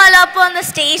us call up on the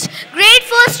stage grade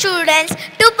 4 students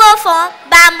to perform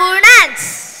bamboo dance.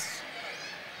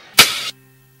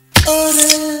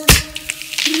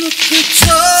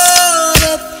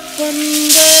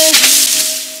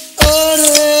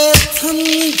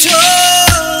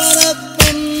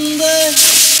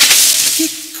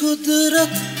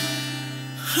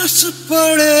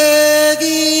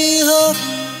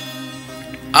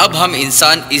 अब हम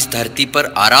इंसान इस धरती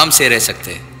पर आराम से रह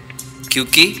सकते हैं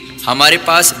क्योंकि हमारे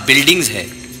पास बिल्डिंग्स है,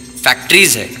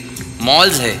 फैक्ट्रीज है,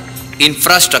 मॉल्स है,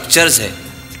 इंफ्रास्ट्रक्चर्स है।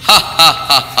 हा हा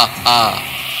हा हा हा।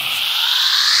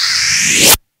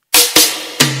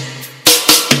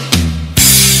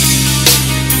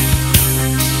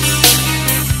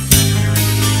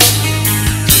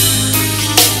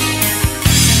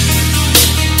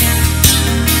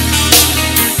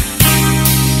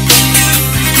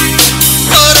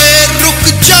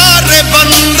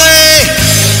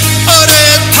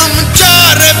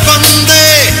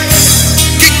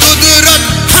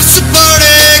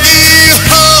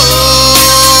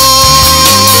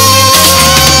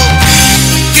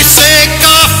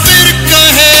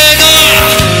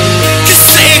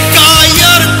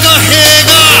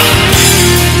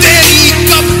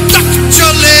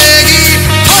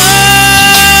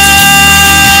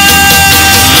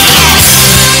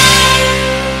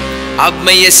 अब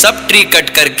मैं ये सब ट्री कट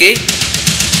करके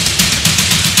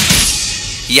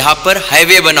यहां पर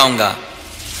हाईवे बनाऊंगा।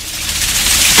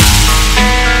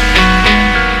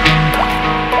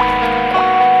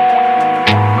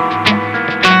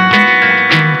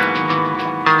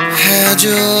 है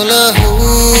जो लहू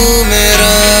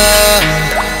मेरा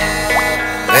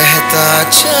बहता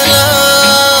चला,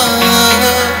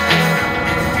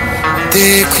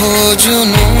 देखो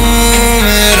जुनून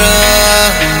मेरा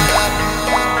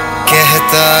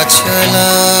कहता चला।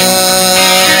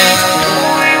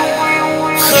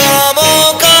 ख्वाबों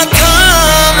का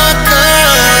थामका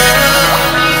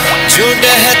जो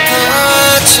डहता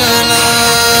चला।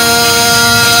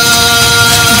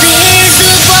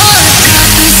 बेजुबान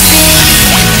कब से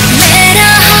मैं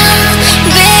रहा,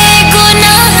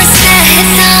 बेगुनाह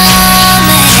सहता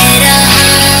मैं रहा।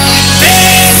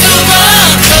 बेजुबान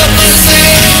कब से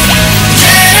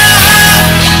मैं रहा,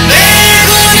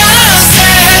 बेगुनाह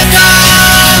सहता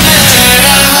मैं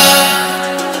रहा।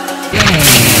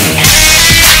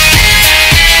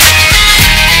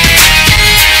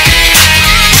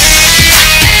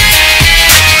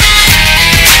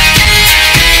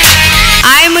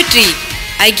 I am a tree,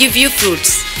 I give you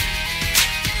fruits.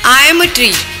 I am a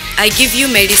tree, I give you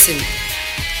medicine.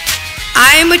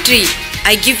 I am a tree,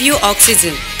 I give you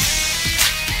oxygen.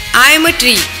 I am a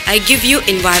tree, I give you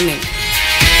environment.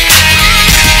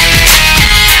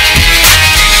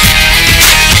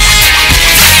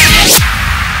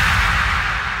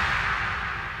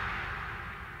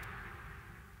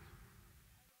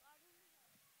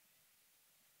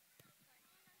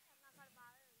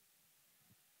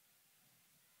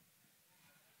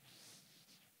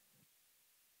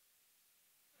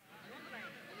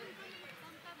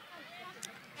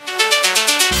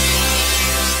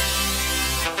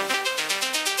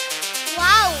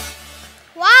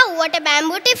 What a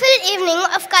beautiful evening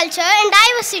of culture and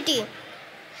diversity.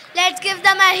 Let's give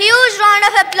them a huge round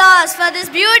of applause for this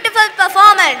beautiful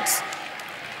performance.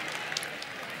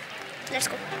 Let's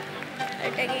go.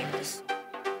 I'll take this.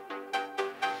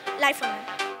 Live for me.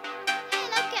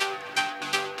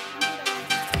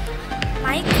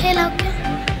 Mike, Hey Laukya.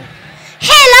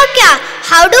 Hey Laukya,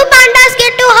 how do pandas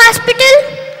get to hospital?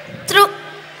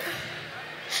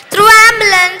 Through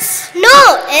ambulance. No,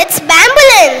 it's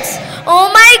bambulance. Oh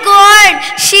my god,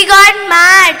 she got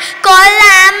mad. Call the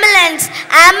ambulance.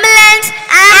 Ambulance.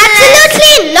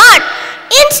 Absolutely not.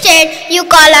 Instead, you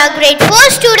call our grade 4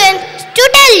 student to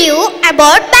tell you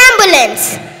about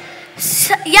bambulance.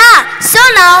 So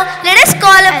now let us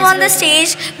call upon the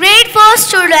stage grade 4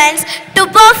 students to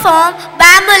perform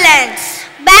bambulance.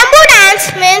 Bamboo dance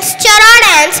means chara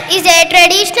dance is a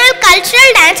traditional cultural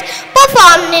dance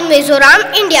performed in Mizoram,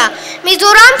 India.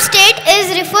 Mizoram state is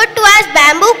referred to as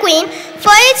Bamboo Queen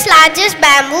for its largest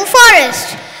bamboo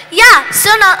forest. So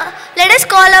now let us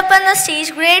call upon the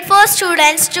stage grade 4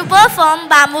 students to perform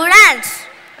bamboo dance.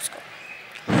 Let's go.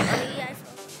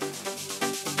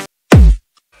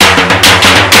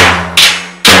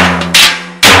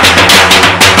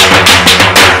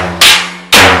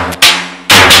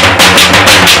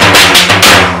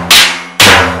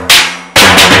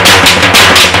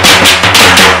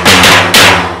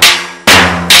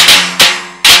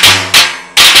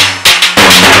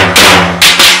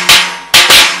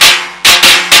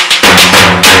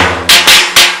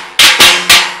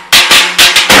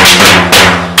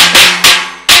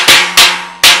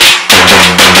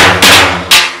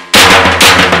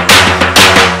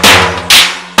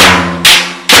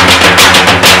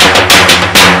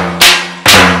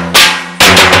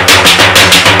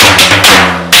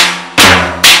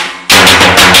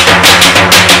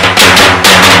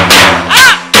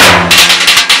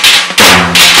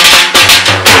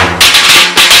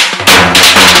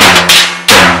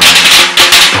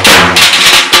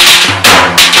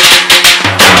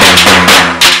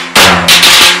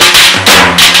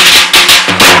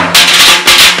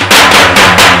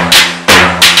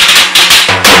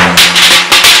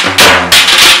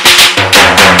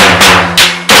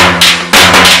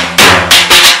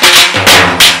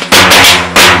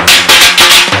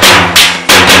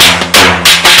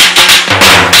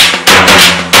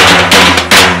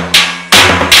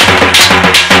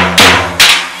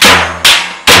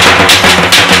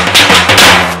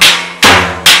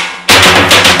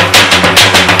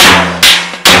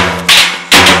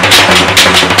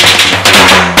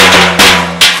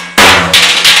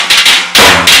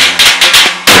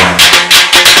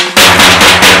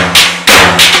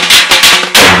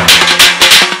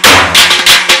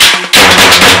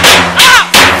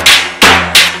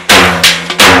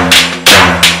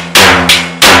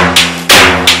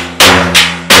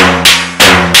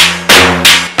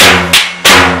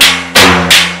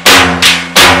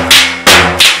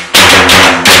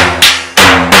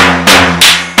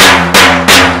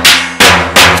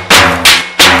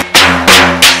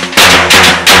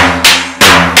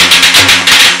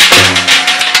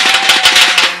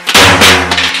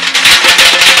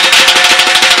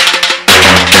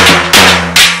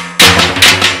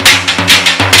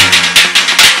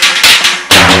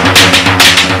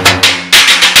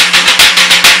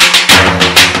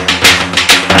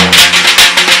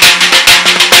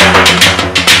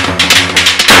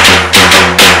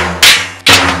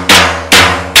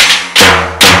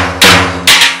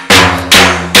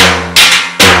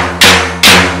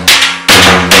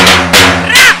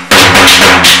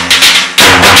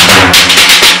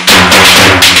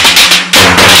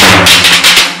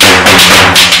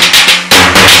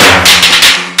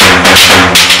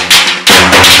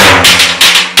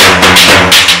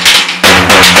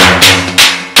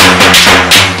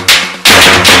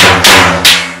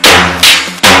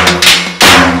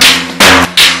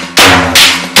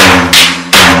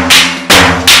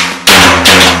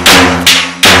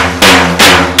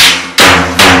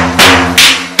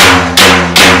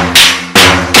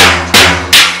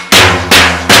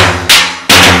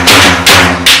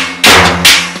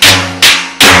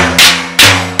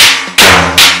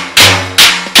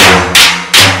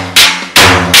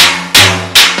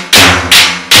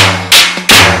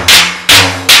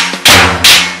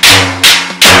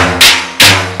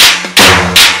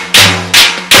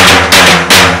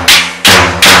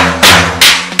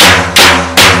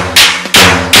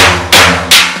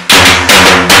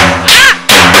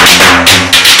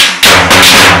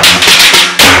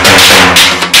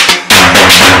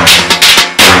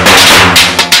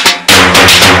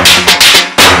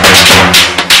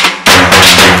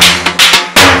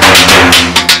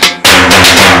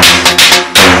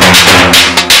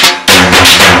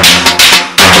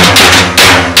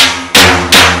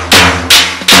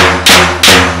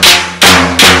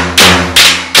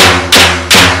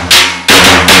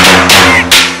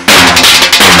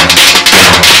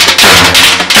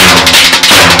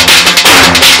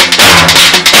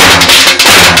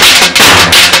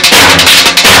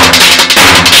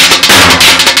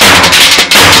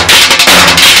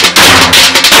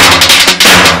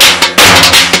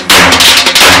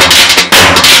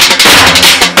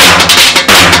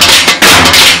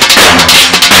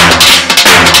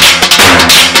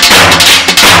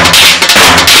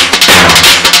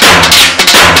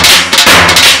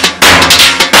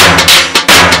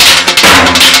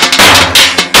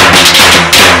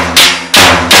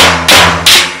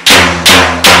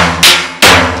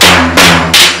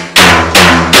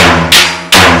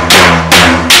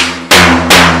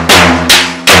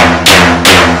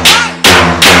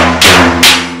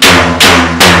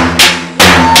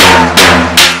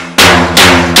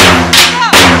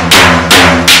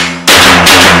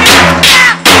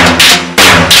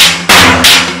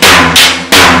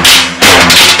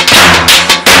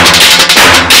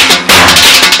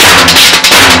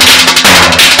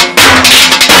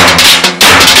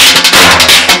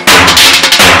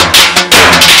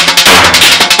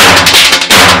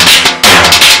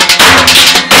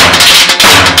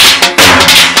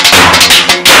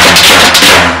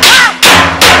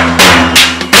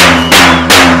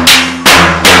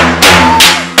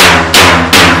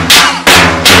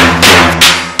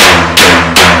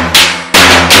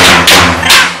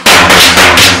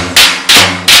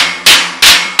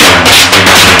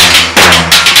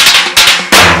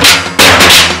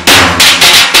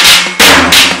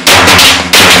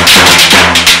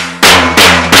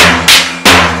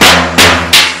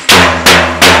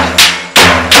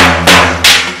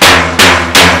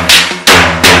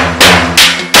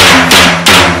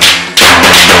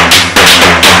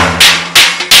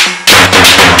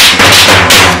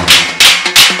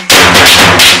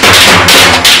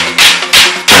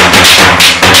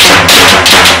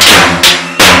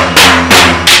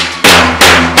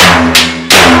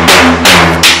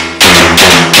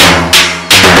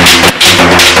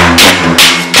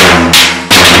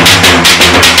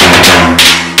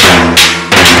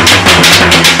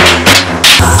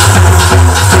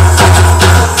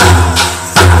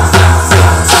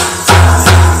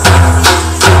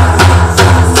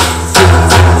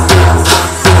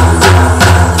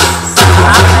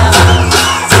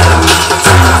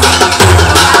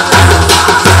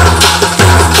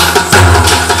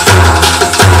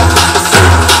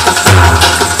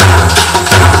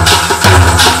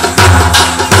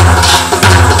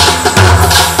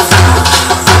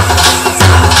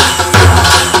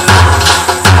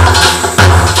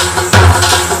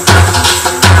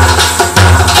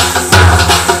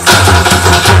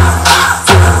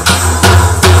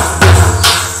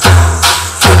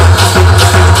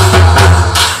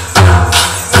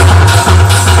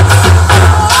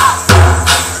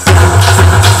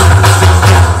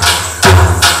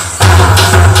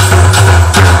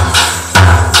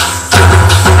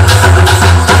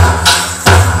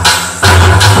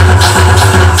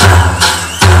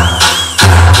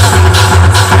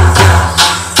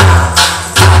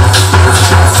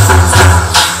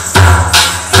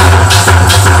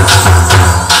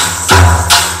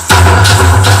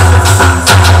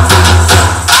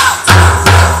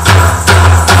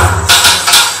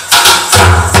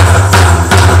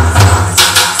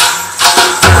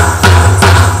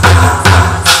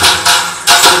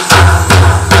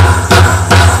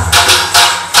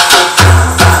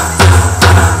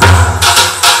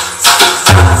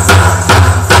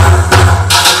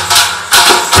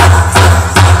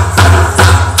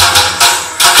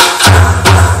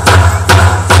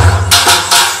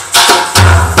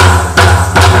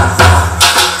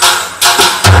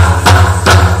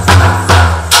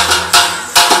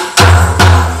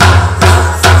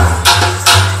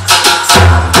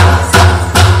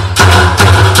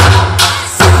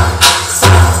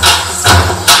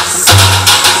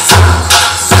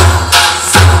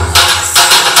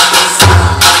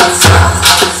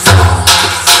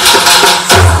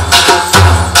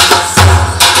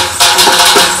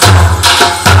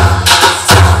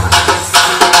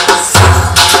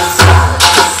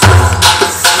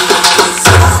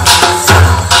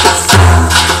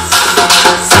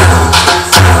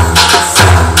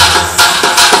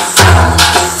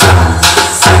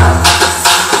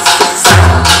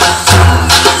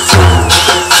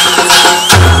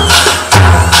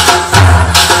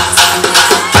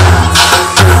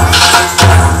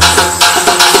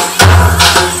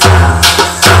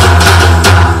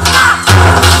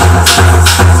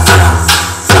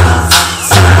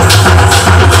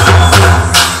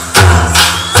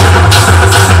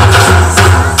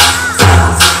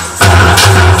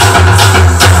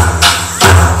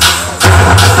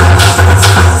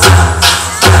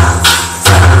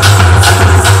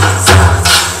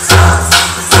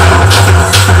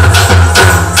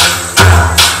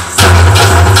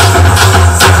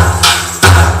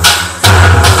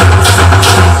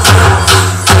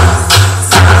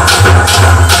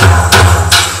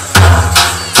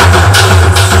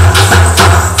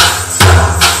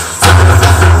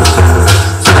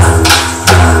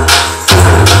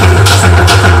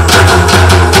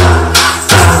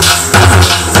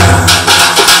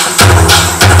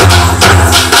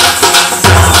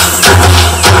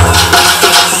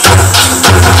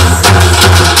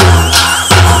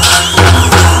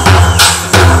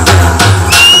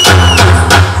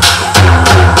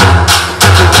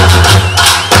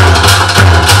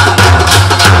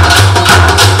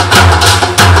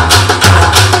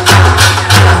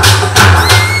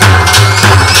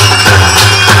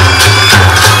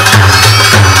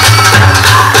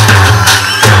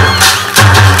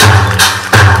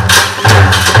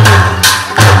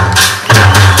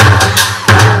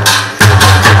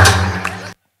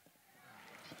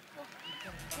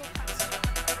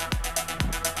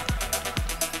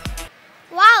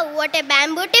 what a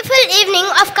beautiful evening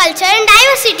of culture and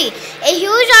diversity. A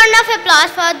huge round of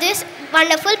applause for this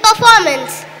wonderful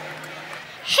performance.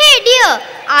 Hey dear,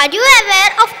 are you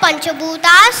aware of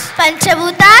Panchabhutas?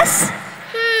 Panchabhutas?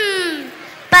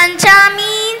 Pancha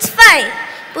means five.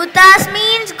 Bhutas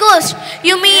means ghost.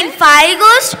 You mean five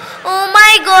ghosts? Oh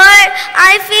my god,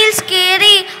 I feel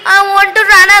scary. I want to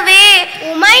run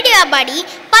away. Oh my dear buddy,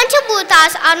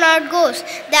 Panchabhutas are not ghosts.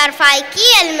 They are five key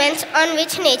elements on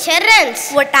which nature runs.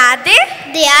 What are they?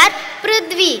 They are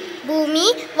Prithvi,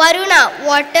 Bhumi, Varuna,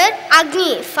 water,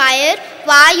 Agni, fire,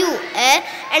 Vayu, air,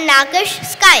 and Akash,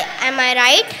 sky. Am I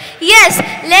right? Yes,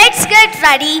 let's get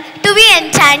ready to be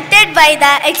enchanted by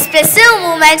the expressive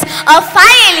movements of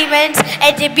five elements,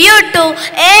 a tribute to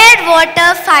air, water,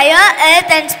 fire, earth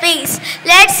and space.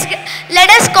 Let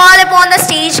us call upon the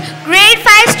stage grade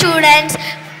 5 students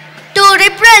to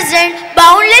represent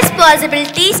boundless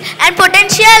possibilities and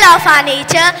potential of our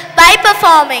nature by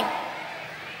performing.